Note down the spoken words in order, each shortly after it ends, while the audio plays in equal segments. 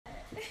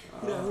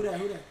Who that?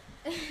 These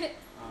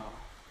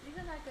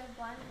are not good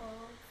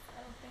blindfolds. I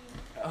don't think.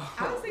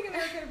 I was thinking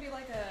there was gonna be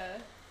like a.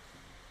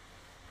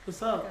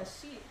 What's up? Like a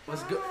sheet.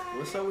 What's good?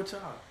 What's up with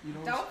y'all? You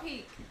know Don't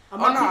peek. I'm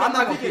not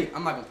gonna peek.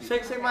 I'm not gonna peek.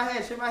 Shake my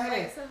hand. Shake my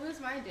hand. Wait, so who's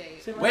my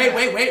date? Wait.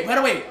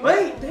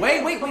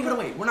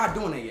 We're not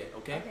doing it yet,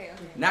 okay? Okay.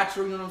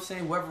 Natural, you know what I'm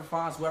saying? Whoever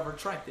finds whoever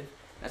attractive.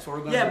 That's what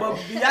we're gonna do. Yeah, but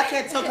y'all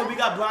can't tell because we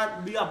got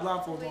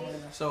blindfolds on right now.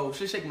 So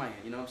she'll shake my hand,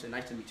 you know what I'm saying?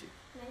 Nice to meet you.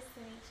 Nice to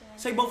meet you.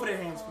 Shake both of their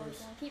hands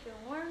first. Keep it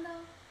warm though.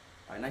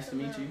 Alright, nice to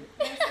meet you.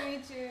 Nice to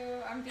meet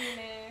you. I'm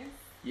Venus.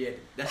 Yeah,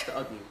 that's the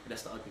ugly one.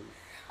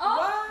 Oh.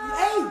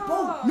 Hey,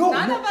 bro.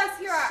 None of us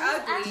here are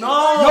ugly.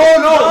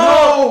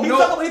 No.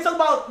 He talking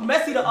about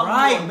Messi the ugly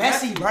right, one.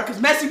 Messi, bro. Because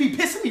Messi be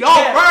pissing me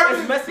off, bro.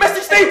 It's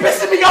Messi stay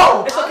pissing me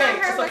off. It's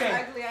okay.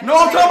 No,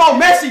 I'm talking about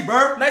Messi,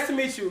 bro. Nice to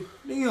meet you.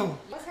 Damn.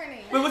 What's her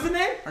name? Wait, what's her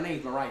name? Her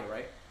name's Mariah,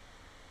 right?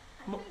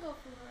 I can go for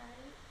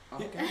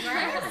Mariah. Okay.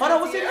 Hold on,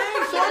 what's your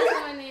name, shorty?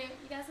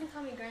 You guys can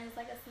call me Grin. It's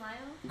like a smile.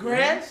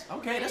 Gran?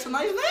 Okay, that's a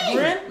nice name.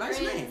 Gran? Nice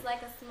Grin name. is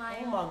like a smile.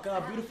 Oh my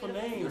God, beautiful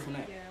name. Beautiful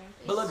name. Yeah.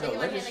 But look, Shake though,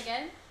 my let hand me.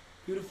 again.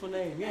 Beautiful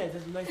name. Yeah,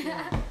 that's a nice name.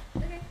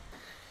 Okay.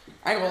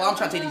 I ain't gonna lie, I'm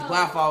trying to take these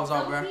blindfolds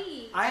off, bro.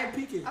 I ain't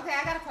peeking. Okay,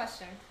 I got a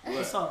question.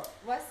 What's up?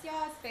 What's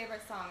y'all's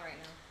favorite song right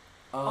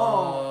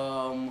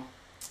now?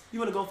 You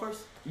wanna go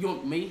first? You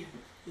want me?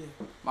 Yeah.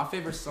 My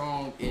favorite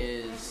song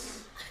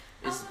is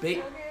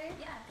Okay.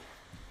 Yeah.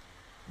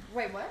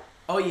 Wait, what?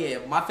 Oh yeah,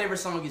 my favorite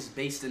song is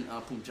based in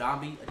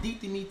Punjabi.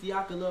 Aditi miti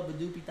akala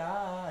badupi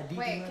ta.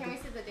 Wait, can we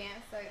see the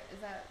dance? Like, is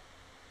that?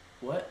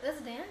 What? This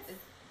dance?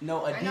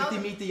 No, Aditi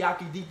miti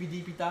yaki dipi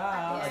dipi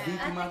ta. Yeah. Aditi I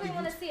think mati. we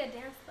want to see a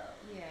dance though.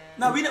 Yeah.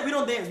 No, we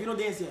don't dance. We don't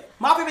dance yet.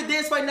 My favorite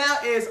dance right now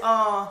is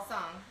Song.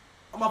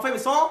 my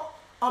favorite song.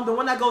 The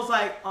one that goes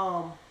like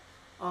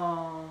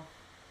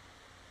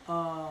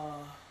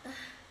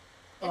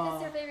If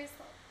it's your favorite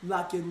song.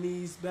 lock your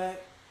knees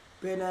back.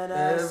 Bend that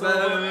ass so.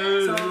 Think gon' leave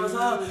your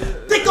stomach.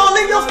 Think gon'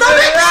 leave your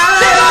stomach.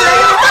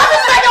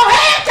 Take your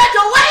hand, catch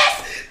your ass.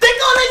 Think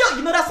gon' leave your.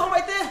 You know that song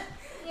right there?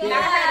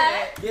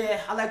 Yeah.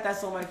 Yeah, I like that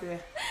song right there.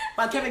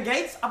 By Kevin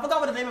Gates. I forgot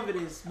what the name of it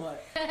is,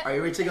 but. Are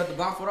you ready to take out the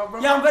blindfold off, bro?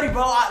 Yeah, I'm ready,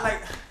 bro.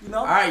 You know.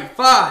 All right,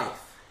 5,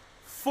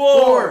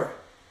 4,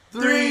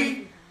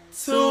 3,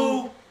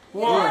 2,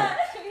 1. Yeah,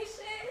 we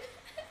should.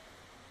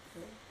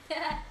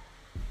 Yeah.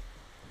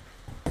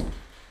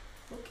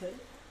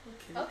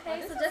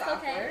 Okay, so just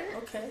okay.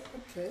 Okay.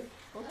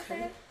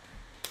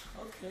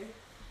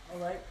 All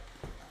right.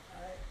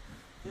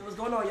 Hey, what's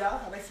going on,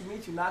 y'all? Nice to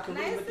meet you. Now I can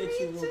really look at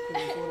you real quick. You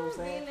know what I'm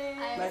saying?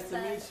 Nice to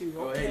meet you.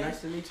 Oh, Okay. hey, nice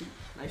to meet you.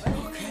 Nice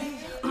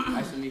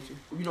to meet you.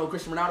 You know who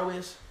Cristiano Ronaldo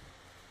is?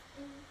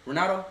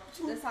 Ronaldo?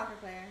 The soccer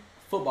player.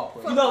 Football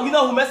player. You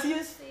know who Messi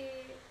is?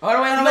 Hold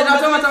on, wait, I'm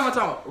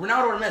talking.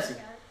 Ronaldo or Messi?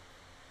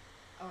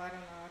 Oh, I don't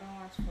know. I don't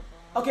watch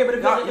football. Okay, but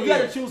if you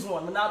had to choose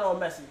one, Ronaldo or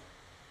Messi?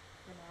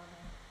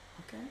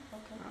 Okay.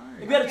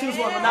 If you had to choose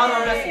one, Ronaldo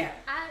or Messi?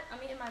 I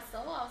mean, in my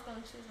soul, I was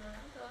gonna choose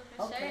Ronaldo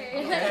for Okay.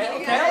 sure.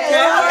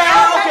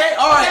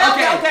 All right.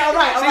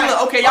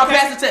 Okay, y'all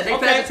passed the test. They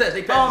passed the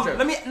test.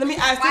 Let me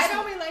ask Why this.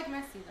 don't we like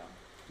Messi though?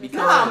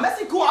 Nah,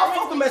 Messi cool. I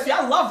fuck with Messi.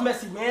 I love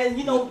Messi, man.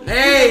 You know.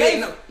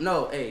 Hey,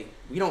 hey.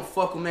 We don't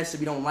fuck with Messi.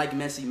 We don't like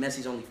Messi.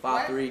 Messi's only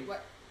 5'3".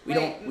 We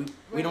don't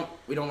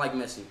like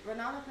Messi.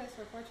 Ronaldo plays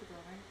for Portugal,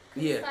 right?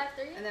 Yeah.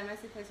 5'3"? And then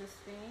Messi plays for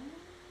Spain.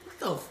 What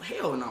the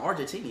hell? No,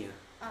 Argentina.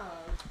 Oh.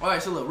 All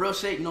right, so look, real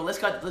shake. You know, let's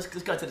cut to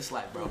the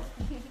slack, bro.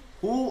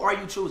 Who are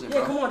you choosing, bro?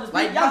 Yeah, come on, just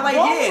like, be y'all like,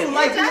 honest. yeah,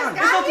 Like, Just be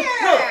honest. got It's here.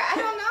 okay. Look. I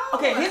don't know.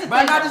 Okay, here's the But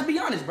thing. not just be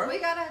honest, bro. We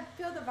gotta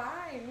feel the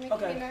vibe. Making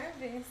Okay. me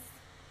nervous.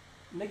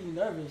 Making you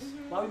nervous.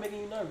 Why are we making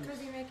you nervous?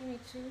 Because you're making me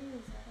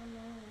choose. I don't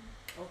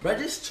know. Bro,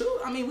 just chill.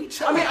 I mean, we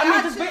chill. I mean,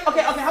 just wait.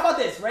 Okay. How about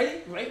this?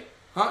 Ready? Rate.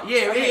 Huh?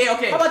 Yeah,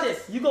 okay. How about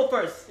this? You go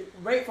first.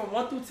 Rate from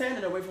 1 through 10,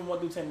 and then rate from 1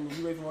 through 10, and then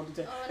you rate from 1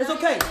 through 10. Oh, It's now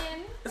okay. you're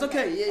saying? It's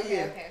okay. Yeah.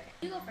 Okay.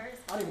 You go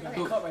first. I don't even got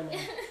Okay. a cup right now.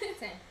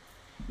 10.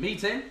 Me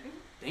 10?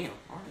 Damn.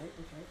 All right.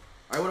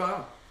 All right, what do I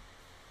have?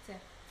 10.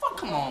 Fuck,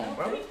 come on,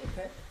 bro. Okay.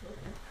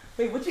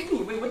 Wait, what you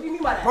mean? What do you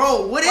mean by that?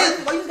 Bro, what is?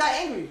 Why you just got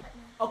angry?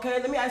 Okay,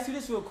 let me ask you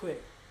this real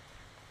quick.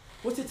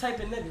 What's your type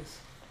of niggas?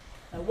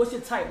 Like, what's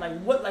your type? Like,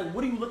 what are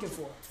you looking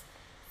for?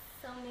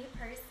 So me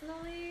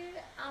personally,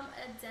 I'm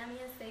a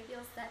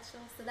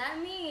demiasexual, so that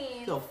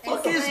means... The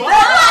fuck is Explain.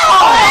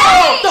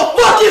 that? The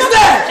fuck is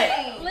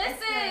that?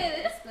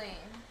 Listen. Explain.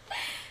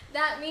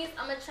 That means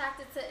I'm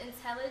attracted to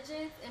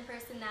intelligence and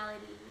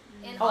personality.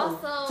 And Oh,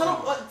 also...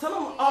 tell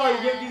them.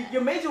 Yeah.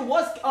 Your major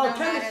was No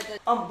chemistry.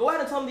 matter Go ahead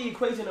and tell them the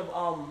equation of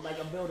like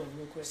a building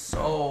real quick.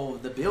 So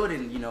the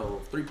building,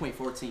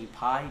 3.14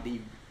 pi. Then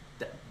you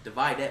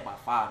divide that by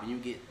 5, and you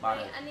get about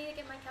Wait, I need to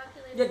get my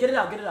calculator. Yeah, get it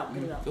out.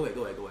 Go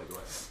ahead.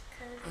 'Cause-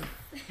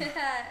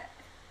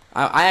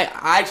 I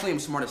actually am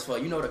smart as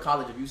fuck. You know the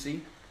College of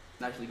UC?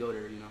 I actually go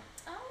there,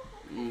 Oh,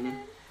 okay.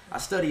 I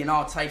study in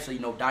all types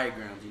of,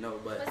 diagrams,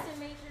 but What's your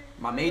major?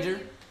 my major,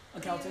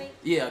 Accounting?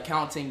 Yeah,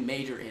 accounting,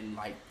 major in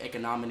like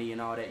economy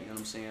and all that, you know what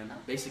I'm saying? Okay.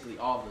 Basically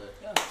all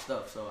the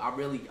stuff. So I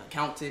really,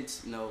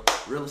 accountants, you know,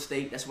 real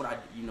estate, that's what I,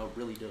 you know,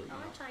 really do. You know?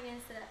 I'm trying to get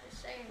into that for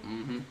sure.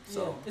 Mm-hmm.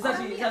 So it's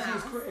actually his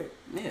crib.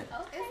 Yeah.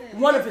 Okay.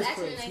 One of his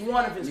cribs.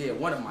 One of his Yeah,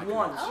 one of my cribs.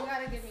 You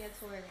gotta give me a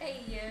tour.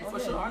 Hey, yeah. For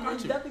sure, I got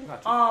you. Definitely.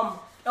 Got you.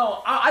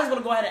 I just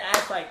want to go ahead and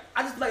ask, like,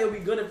 I just feel like it would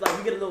be good if, like,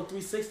 we get a little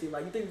 360.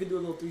 Like, you think we could do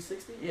a little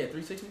 360? Yeah,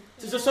 360.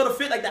 Just sort of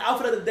fit, like, the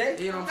outfit of the day?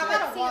 You know what I'm How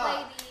saying? about a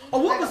walk? A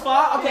walk was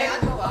fine. Okay, Yeah, I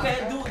go walk. okay,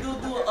 do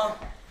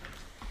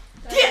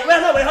yeah,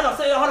 wait, hold on.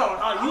 Say, hold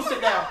on. You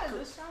sit down.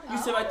 You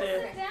sit right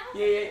there. Sit down?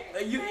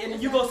 Yeah.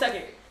 And you go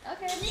second.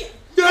 Okay.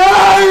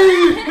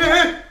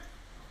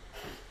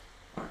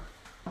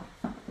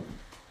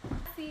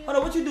 Hold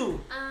on, what you do?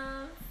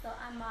 So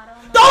I model.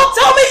 Don't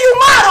tell me you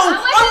model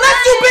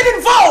unless you've been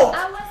involved. I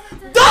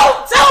wasn't.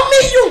 Don't tell me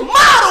you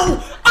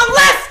model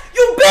unless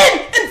you've been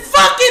in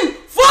fucking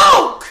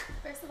Vogue.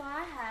 First of all,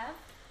 I have.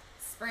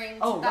 Spring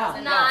Oh, wow.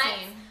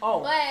 2019. Oh.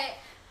 But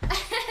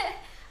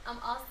I'm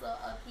also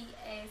a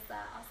PA, so I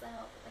also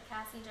help with the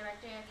casting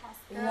director and cast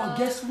girls. Well,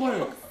 guess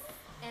what?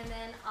 And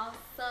then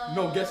also.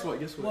 No, guess what?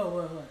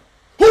 What?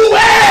 Who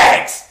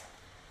asked?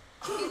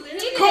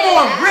 He Come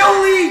on,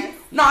 really?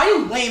 Nah,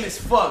 you lame as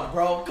fuck,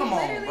 bro. Come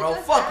on, literally bro.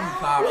 just Fuck you, asked.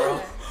 Kai, bro.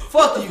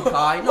 Fuck you,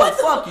 Kai. No,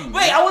 fuck you.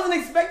 Wait, I wasn't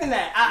expecting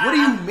that. What do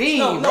you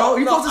mean, bro?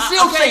 You're supposed to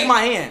still shake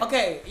my hand.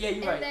 Okay, yeah,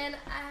 you're right. And then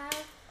I have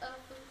a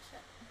food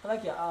truck. I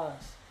like your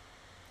eyes.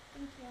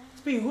 Thank you.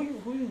 Speed,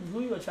 who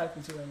you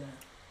attracted to right now?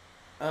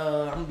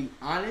 I'm gonna be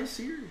honest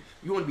here.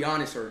 You want to be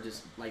honest or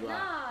just like No, lie?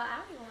 I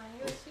don't even want to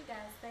hear what you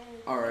guys say.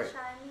 All right.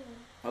 Try me.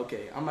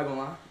 Okay, I'm not gonna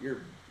lie. You're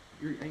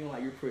ain't gonna lie.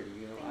 You're pretty.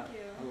 You know, Thank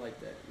you. I like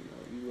that. You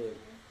know,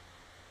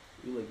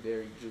 you look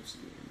very juicy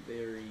and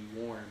very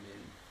warm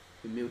and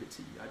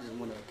humidity. I just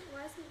wanna,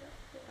 Why is he up?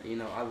 you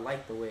know, I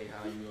like the way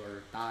how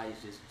your thighs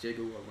just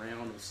jiggle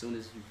around as soon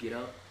as you get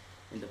up,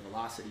 and the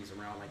velocity's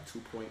around like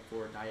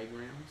 2.4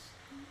 diagrams,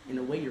 and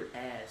the way your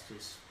ass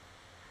just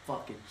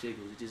fucking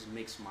jiggles, it just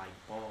makes my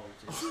balls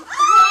just.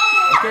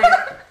 Okay.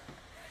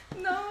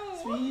 No.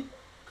 Speed,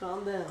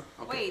 calm down.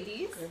 Okay. Wait,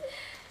 these? Okay.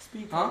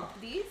 Speed, Huh?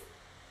 These?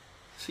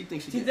 She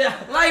thinks she She's can.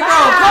 down. Like, bro,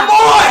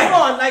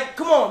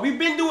 Come on. We've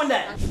been doing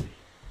that.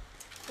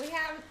 We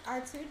have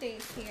our 2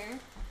 dates here.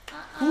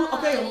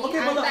 Okay, I'm hold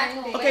back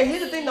on. on Okay,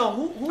 here's the thing though.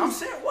 Who's I'm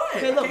saying what?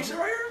 Okay, look. I can't sit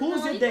right here?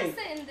 Who's your you date?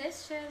 can sit in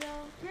this chair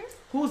though.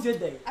 Who's your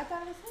date? I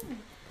thought it was him.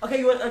 Okay,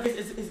 you want? Okay,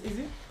 is it?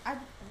 I-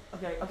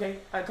 Okay.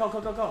 Alright, come.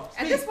 At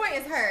Speed. this point,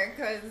 it's her,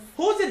 because...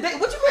 Who's your date?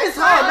 What you mean it's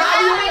her? Bro? I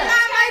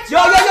Yo,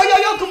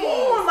 come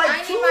on, like I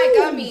need my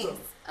choose. gummies.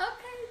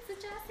 Okay,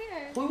 sit y'all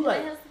here. Who you like?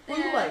 And he'll sit Who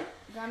you there. like?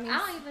 Gummies. I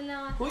don't even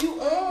know. Who you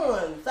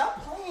on?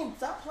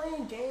 Stop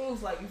playing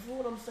games. Like, you feel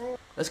what I'm saying?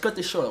 Let's cut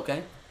this short,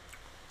 okay?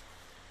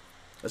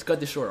 Let's cut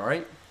this short, all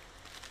right?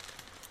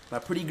 My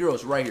pretty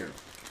girl's right here.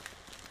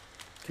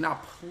 Can I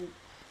pull?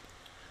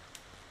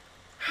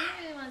 I don't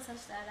really want to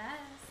touch that ass.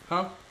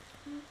 Huh?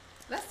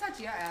 Let's touch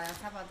your ass.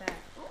 How about that?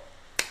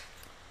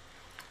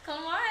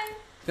 Come on.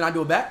 Can I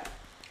do it back?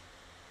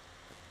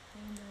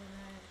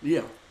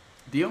 Yeah.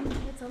 Deal? You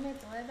told me to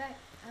throw it back.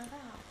 I don't know.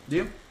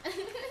 Deal? I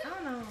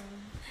don't know.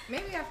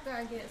 Maybe after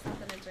I get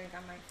something to drink,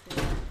 I might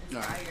feel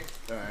inspired.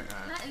 All right.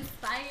 Not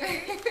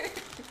inspired.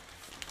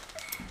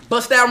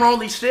 Bust that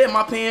rolly shit in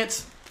my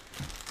pants.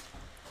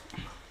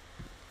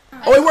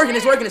 Oh,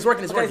 it's working.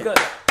 Okay, good.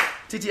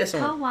 TTS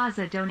on.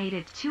 Kawaza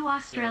donated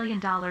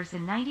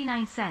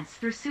 $2.99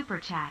 through Super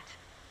Chat.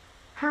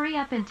 Hurry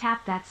up and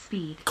tap that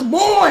speed. Come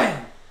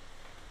on!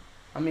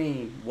 I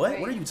mean, what?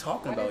 Wait, What are you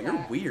talking what about? is You're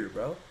that? weird,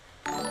 bro.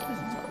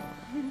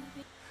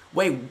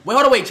 Wait,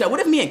 hold on, chat. What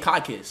if me and Kai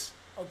kiss?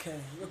 Okay.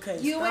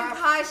 You stop. and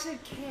Kai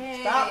should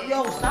kiss.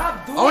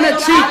 Stop doing On the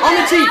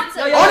that. cheek.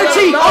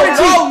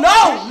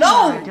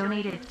 Kawaza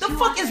donated The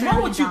fuck is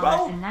wrong with you,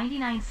 bro?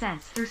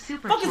 $2.99 through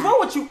Super Fuck is Chat. wrong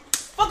with you?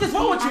 Fuck is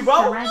wrong with you, Ask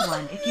bro? the red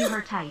one if you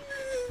were tight.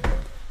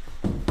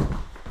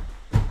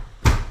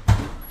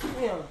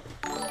 Damn.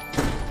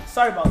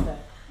 Sorry about that.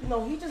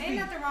 No, he just Ain't be.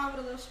 nothing wrong with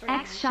a little string.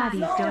 X Shotties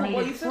No, well,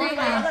 donated you feel me? $4.49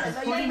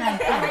 I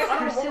through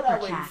don't roll Super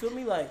that way. You Chat. feel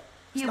me? Like,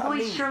 You stop boys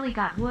me. surely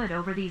got wood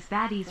over these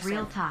baddies.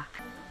 Real talk.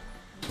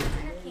 I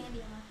have candy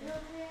in my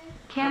face.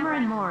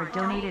 Cameron Moore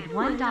donated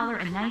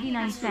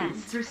 $1.99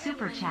 through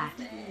Super Chat.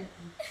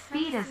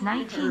 Speed is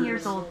 19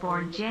 years old,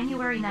 born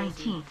January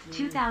 19th,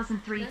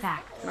 2003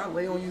 fact. Can I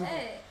lay on you?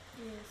 Hey.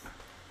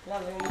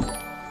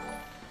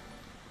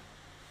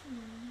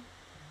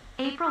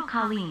 April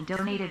Colleen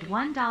donated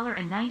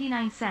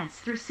 $1.99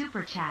 through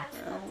Super Chat.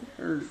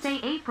 It hurts. Say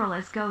April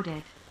is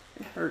goated.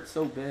 It hurts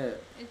so bad.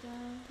 It does.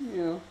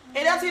 Yeah.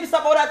 Hey, that's you to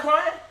stop all that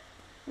crying?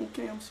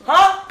 Okay, I'm sorry.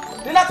 Huh?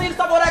 Didn't I tell you to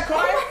stop all that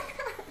crying?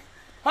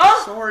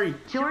 Huh? Sorry.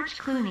 George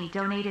Clooney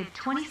donated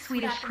 20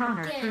 Swedish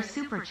kroner through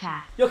Super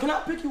Chat. Yo, can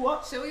I pick you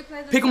up? Should we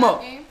play the Pick 'em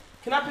up. game?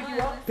 Can I pick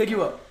you up? Pick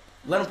you up.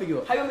 Let him pick you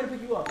up. How you want me to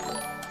pick you up?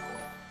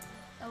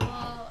 Oh,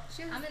 well,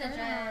 I'm in a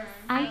dress.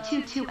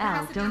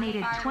 I22L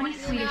donated 20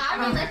 Swedish I'm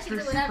gonna kroner let you through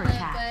do Super whatever,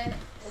 Chat.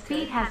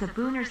 Speed has a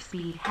booner.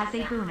 Speed has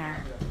a booner.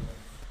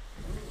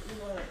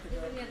 but.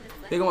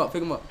 Pick him up.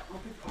 Pick him up.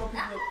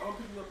 gonna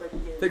pick you up like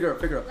again. Pick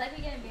her up. Like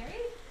we getting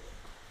married?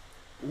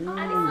 Ooh.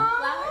 I need some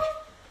flowers.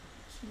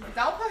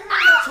 Don't put her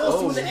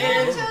Toast you in the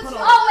air.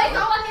 Oh, wait,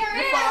 don't want your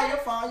You're ring.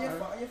 fine.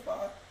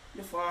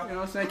 You know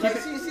what I'm saying? Like,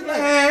 Keep it. she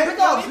like, pick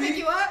up, Let me pick Speed.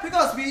 you up? Pick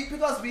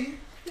up, Speed.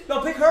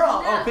 No, pick her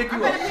up. Oh, pick I'm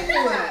you gonna up. pick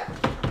you up.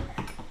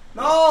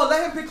 No,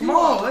 let him pick Come you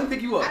up. on, let me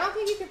pick you I up. don't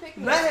think you can pick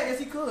me Let up. him, yes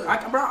he could.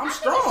 Bro, I'm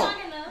strong.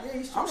 enough. Yeah,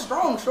 he's I'm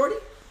strong, shorty.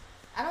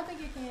 I don't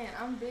think you can.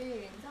 I'm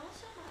big. Don't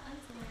show my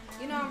underwear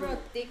now. You know I'm real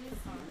thick or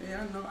something.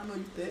 Yeah, I know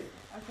you thick.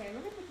 Okay,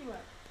 let me pick you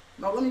up.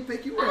 No, let me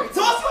pick you up.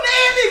 Toss you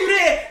there, leave you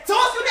there.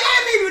 Toss you there,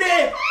 leave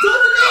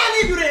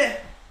you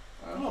there.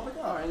 Come on, pick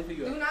All up. right, let me pick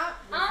you Do up.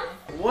 not.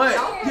 What?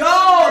 Yo,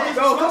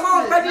 Yo, come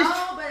on, baby.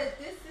 No, but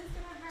this is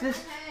gonna hurt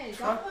Just my head.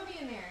 try- Don't put me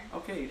in there.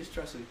 Okay, just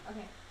trust me.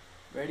 Okay.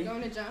 Ready? You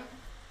want to jump?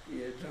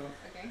 Yeah, jump.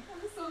 Okay.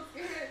 I'm so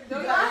scared.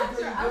 Don't got it, jump.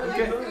 you I'm like,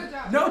 good. go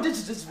jump. No,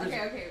 just.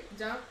 Okay.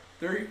 Jump.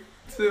 3,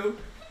 2,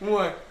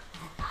 1.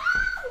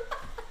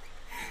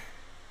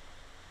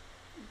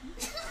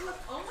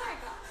 Oh my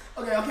god.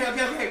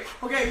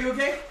 Okay, you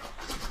okay?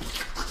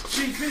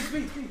 Speed.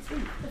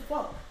 What the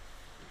fuck?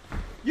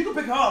 You can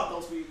pick her up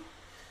though, Speed.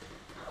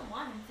 I don't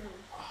want him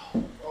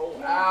to.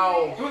 Oh,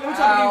 ow. Let me try to pick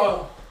you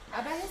up.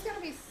 I bet he's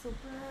gonna be super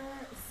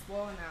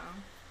swole now.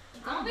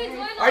 Don't be doing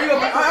no Are you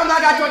okay? extra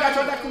I got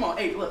you. things. Come on.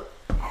 Hey, look.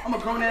 I'm a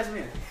grown ass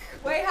man.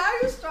 Wait, how are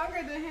you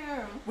stronger than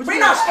him? What you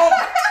not strong?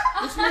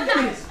 What you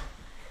mean this?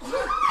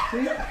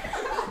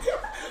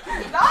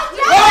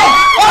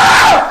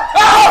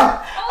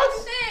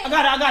 Oh shit. I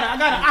got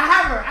it. I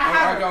have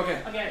her. Okay.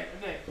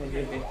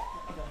 Okay.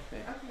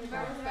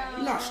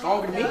 You're not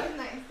stronger than me. That was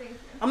nice, thank you.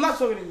 I'm not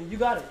stronger than you. You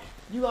got it.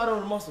 You got all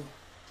the muscle.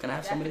 Can I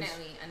have some of this?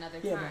 Definitely another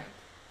Yeah, time.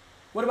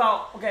 What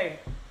about, okay.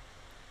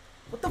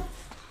 What the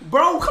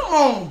Bro, come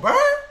on, bro.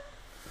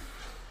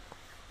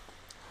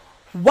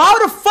 Why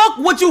the fuck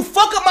would you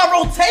fuck up my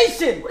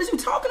rotation? What is he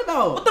talking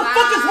about? What the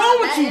fuck is wrong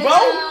with you, bro?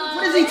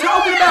 What is he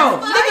talking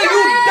about? Nigga,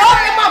 you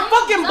dumped in my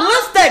fucking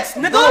blistex,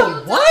 nigga.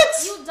 Bro, what?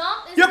 You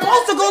dumped. You're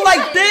supposed to go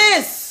like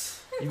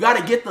this. You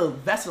gotta get the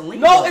Vaseline.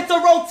 No, it's a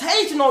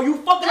rotational. You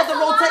fucking up the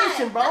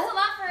rotation, bro. That's a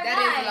lot for a That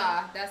guy. is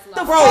law. That's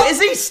law. Bro,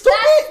 is he stupid?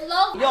 That's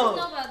low. Yo, I don't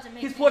know about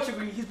Jamaican.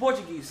 He's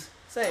Portuguese.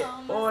 Say it.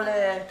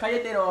 Ole,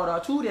 cállate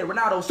ahora, chude,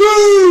 Ronaldo.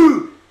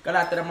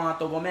 Galate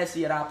mato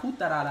gomesi era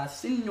puta la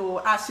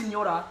signor a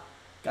signora.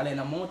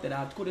 Galena monte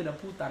la tude la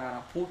puta la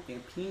puta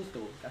pinto.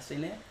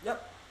 Casene? Yep.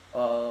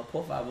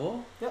 Por favor.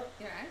 Your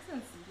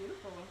accent's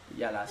beautiful.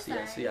 Yeah, I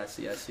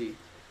see.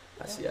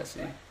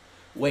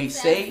 Wait,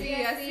 That's say.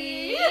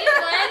 sexy.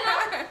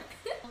 Bueno.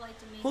 Like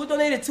Jamaican. Who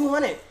donated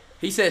 200?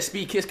 He said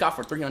Speed Kiss Cop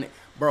for 300.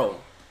 Bro,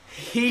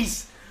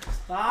 he's.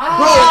 Bro,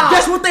 Ah.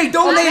 guess what they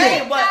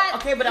donated?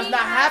 Okay, but that's He not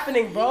has-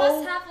 happening, he bro.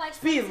 must have, like,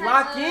 Speed, some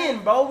type lock of-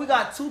 in, bro. We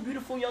got two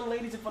beautiful young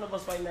ladies in front of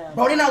us right now.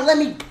 Bro, they not let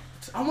me.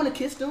 I want to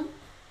kiss them.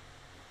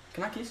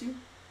 Can I kiss you?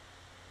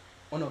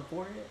 On the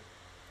forehead?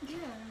 Yeah.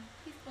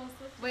 He's supposed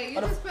to. Wait, you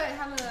Oh, the- just put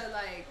hella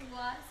like.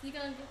 What? So you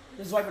gonna get?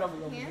 Just wipe it off a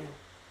little bit. Hand?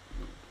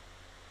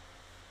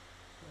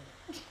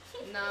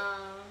 No,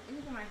 you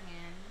can put my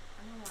hand.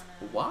 I don't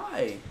wanna.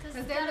 Why? Cause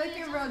they're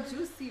looking real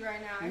juicy right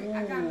now.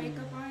 I got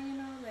makeup on, you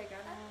know, like I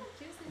don't.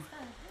 Juicy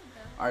stuff.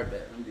 Alright,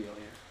 bet. Let me be on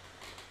here.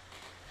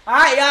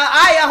 Alright,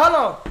 y'all, hold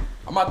on.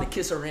 I'm about to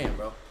kiss her in,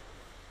 bro.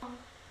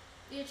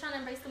 You're trying to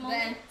embrace the The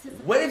moment.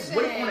 What if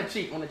on anticipation. the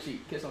cheek? On the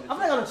cheek. Kiss on the I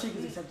cheek. think on the cheek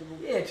is acceptable.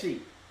 Yeah,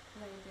 cheek.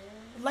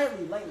 Like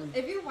Lightly.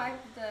 this. If you wipe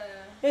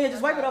the. Yeah,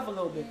 just wipe it off a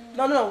little bit.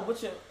 No,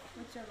 what's your...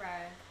 What's your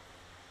rag?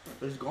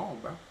 It's gone,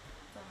 bro.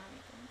 Don't mind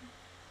me.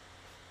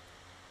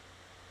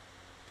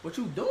 What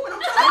you doing?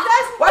 I'm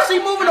trying. Why she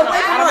moving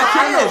away from my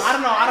kiss? I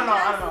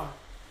don't know.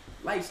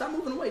 Like, stop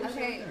moving away. Just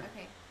Okay, sit right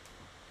okay.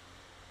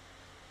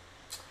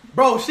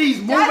 Bro, she's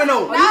moving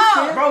away.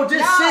 no, Bro, just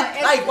no, sit.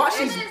 it's- Like, why Do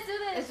she's. this. Do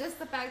this. It's just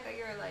the fact that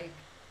you're like.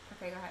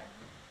 Okay, go ahead.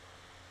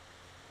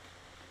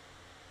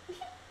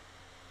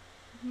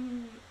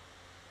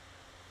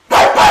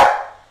 Ow,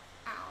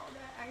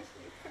 that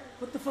actually hurt.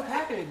 What the fuck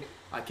happened?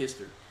 I kissed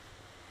her.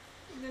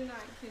 You did not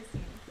kiss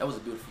me. That was a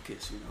beautiful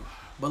kiss, you know.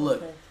 But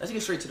look, Okay. let's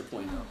get straight to the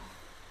point, though.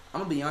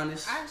 I'm gonna be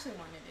honest. I actually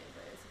wanted it,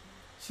 but it's okay.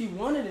 She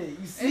wanted it.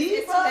 You see,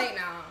 It's too bro? late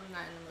now. I'm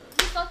not in the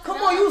mood. You fucked Come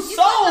it on, up. you fucked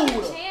up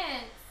your sold.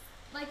 chance.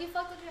 Like you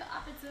fucked with your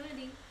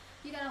opportunity.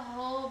 You got a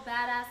whole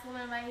badass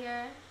woman right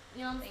here.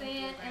 You know what I'm Thank you,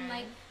 saying? And friend.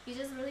 like you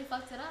just really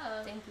fucked it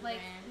up. Thank you, like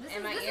friend. this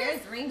And is my this ears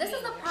is ringing. this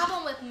is the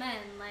problem with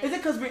men. Like Is it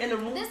because we're in the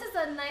room? this is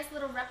a nice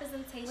little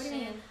representation. What do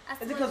you mean?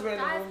 As Is to it 'cause what we're in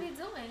the guys room? be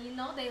doing. You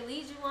know, they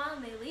lead you on,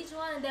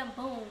 and then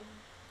boom.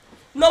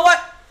 You know what?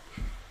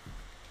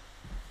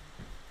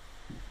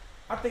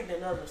 I think they're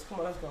nervous. Come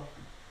on, let's go.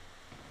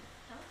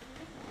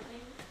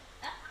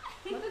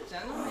 What a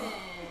gentleman.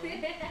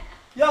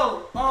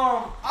 Yo,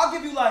 I'll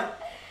give you like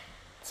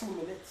 2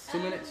 minutes. 2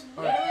 minutes.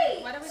 All Wait, right.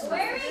 What are we supposed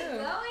where are to we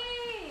do? I'll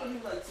going?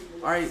 give you like 2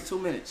 minutes. All right, 2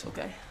 minutes.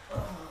 Okay.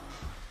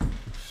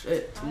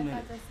 Shit, 2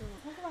 minutes.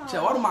 Talk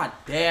Chad, why do my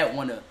dad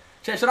wanna?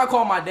 Chad, should I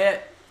call my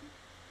dad?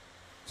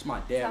 It's my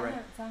dad, Tell right?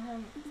 him,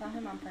 tell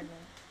him I'm pregnant.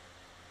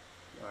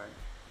 All right.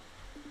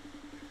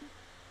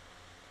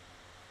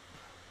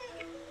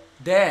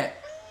 Dad.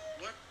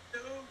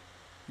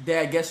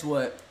 Dad, guess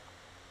what?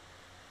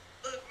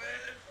 Look,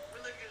 man, we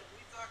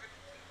talking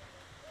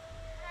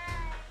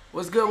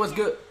What's good? What's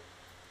good?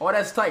 Oh,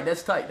 that's tight.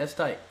 That's tight. That's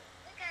tight.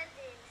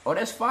 Oh,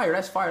 that's fire.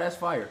 That's fire. That's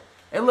fire.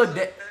 Hey, look,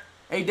 Dad.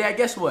 Hey, Dad,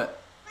 guess what?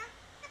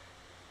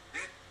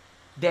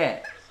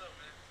 Dad, What's up,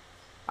 man?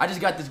 I just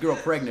got this girl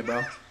pregnant, bro.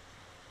 Is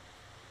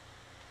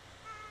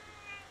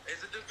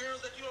it the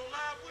girls that you don't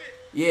live with?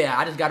 Yeah,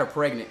 I just got her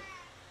pregnant.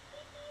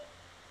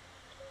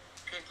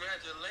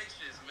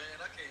 Congratulations, man.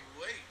 I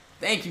can't wait.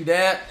 Thank you,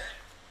 Dad.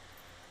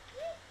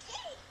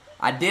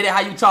 I did it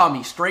how you taught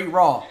me, straight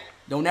raw.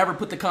 Don't ever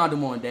put the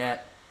condom on,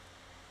 Dad.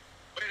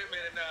 Wait a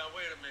minute now.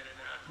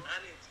 I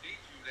didn't teach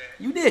you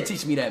that. You did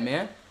teach me that,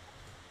 man.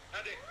 I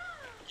didn't.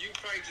 You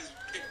probably just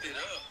picked it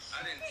up.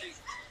 I didn't teach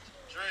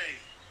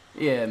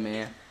Dre. Yeah,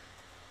 man.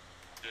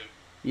 Dude.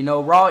 You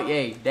know, raw,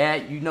 hey,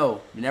 Dad, you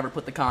know, you never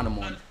put the condom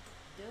on.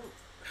 Dope.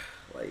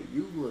 Like,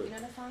 you look. You know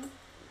that song?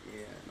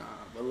 Yeah, nah,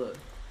 but look.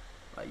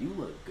 Like, you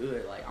look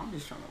good. Like, I'm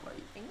just trying to, like,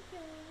 Thank you.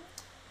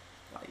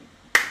 like,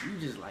 you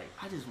just, like,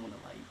 I just want to,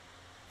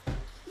 like,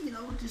 you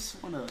know,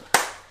 just want to,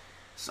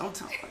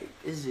 sometimes, like,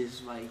 it's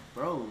just, like,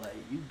 bro, like,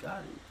 you got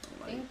it.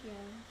 Like, Thank you.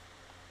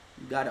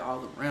 you got it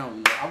all around.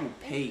 You know, I will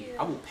pay. you.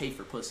 I will pay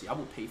for pussy. I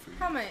will pay for you.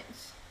 How much?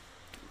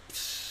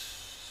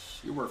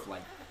 You're worth,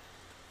 like,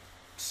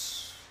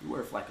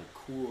 a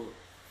cool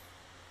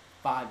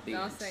 5 bands.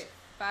 Don't say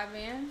 5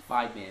 bands.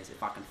 5 bands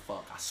if I can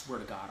fuck. I swear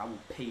to God, I will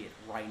pay it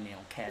right now.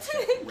 Cash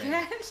out ready.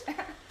 Cash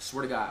out.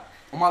 Swear to God.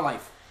 On my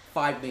life,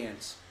 5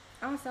 bands.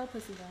 I don't sell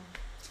pussy though.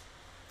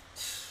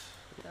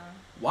 So,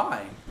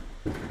 Why?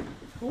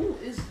 Who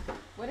is...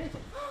 what is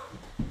it?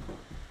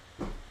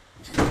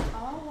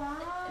 Oh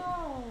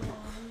wow.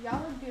 Y'all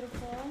look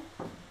beautiful.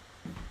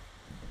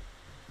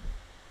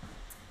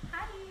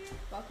 Hi.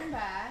 Welcome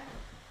back.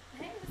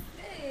 Hey,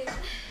 what's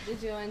good?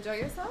 Did you enjoy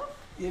yourself?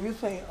 Yeah, we was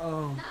playing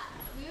Nah,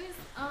 we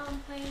was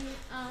playing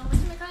what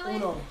you call it?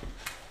 Uno.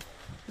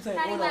 We playing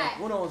Patty Uno. whack.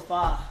 Uno was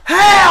 5.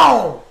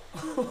 How?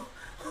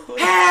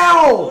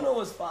 How? Uno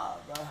was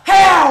 5, bro.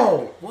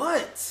 How?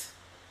 What?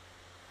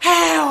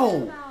 How?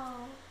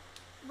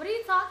 What are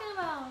you talking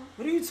about?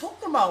 What are you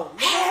talking about?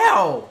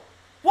 How?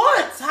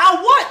 What?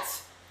 How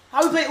what?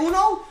 How we play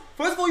Uno?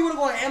 First of all, you want to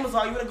go on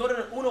Amazon. You want to go to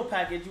the Uno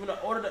package. You want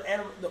to order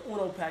the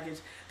Uno package.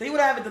 Then you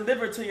want to have it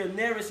delivered to your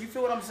nearest. You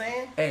feel what I'm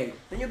saying? Hey,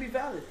 Then you'll be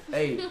valid.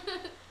 hey,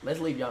 let's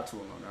leave y'all two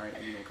alone, all right?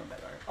 And you gonna come back,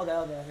 all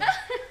right?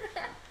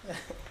 Okay.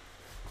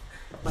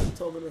 Like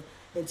talking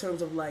in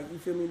terms of like, you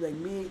feel me? Like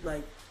me,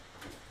 like.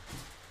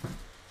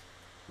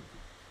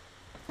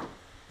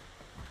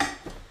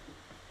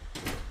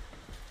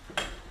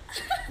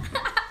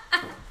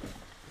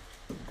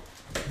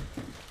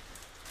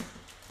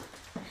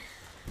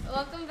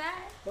 Welcome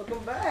back.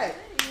 Welcome back.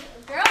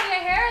 Girl, your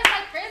hair is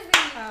like frizzy.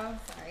 Oh,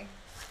 sorry.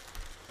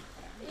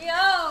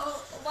 Yo,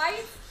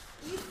 why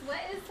you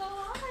sweating so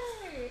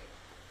hard?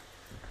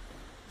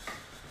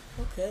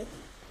 Okay.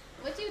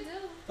 What you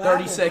do?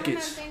 30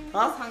 seconds.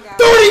 Huh?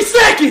 30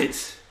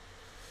 seconds!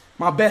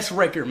 My best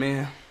record,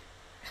 man.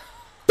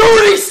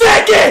 30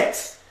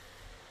 seconds!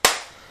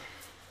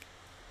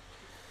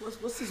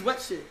 What's this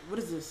wet shit? What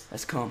is this?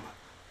 Let's come.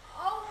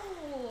 Oh,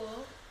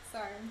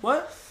 sorry.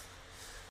 What?